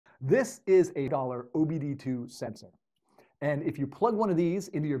This is a OBD2 sensor. And if you plug one of these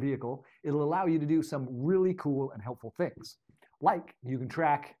into your vehicle, it'll allow you to do some really cool and helpful things. Like you can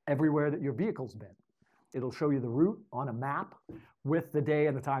track everywhere that your vehicle's been. It'll show you the route on a map with the day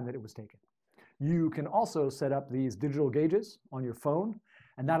and the time that it was taken. You can also set up these digital gauges on your phone,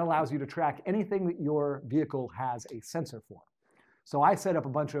 and that allows you to track anything that your vehicle has a sensor for. So I set up a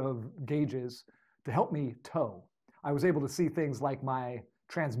bunch of gauges to help me tow. I was able to see things like my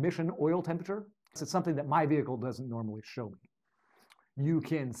transmission oil temperature. It's something that my vehicle doesn't normally show me. You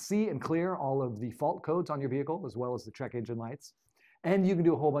can see and clear all of the fault codes on your vehicle, as well as the check engine lights. And you can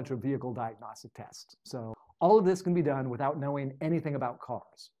do a whole bunch of vehicle diagnostic tests. So all of this can be done without knowing anything about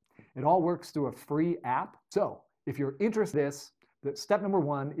cars. It all works through a free app. So if you're interested in this, step number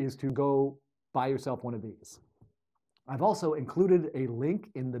one is to go buy yourself one of these. I've also included a link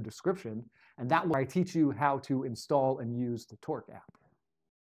in the description, and that where I teach you how to install and use the Torque app.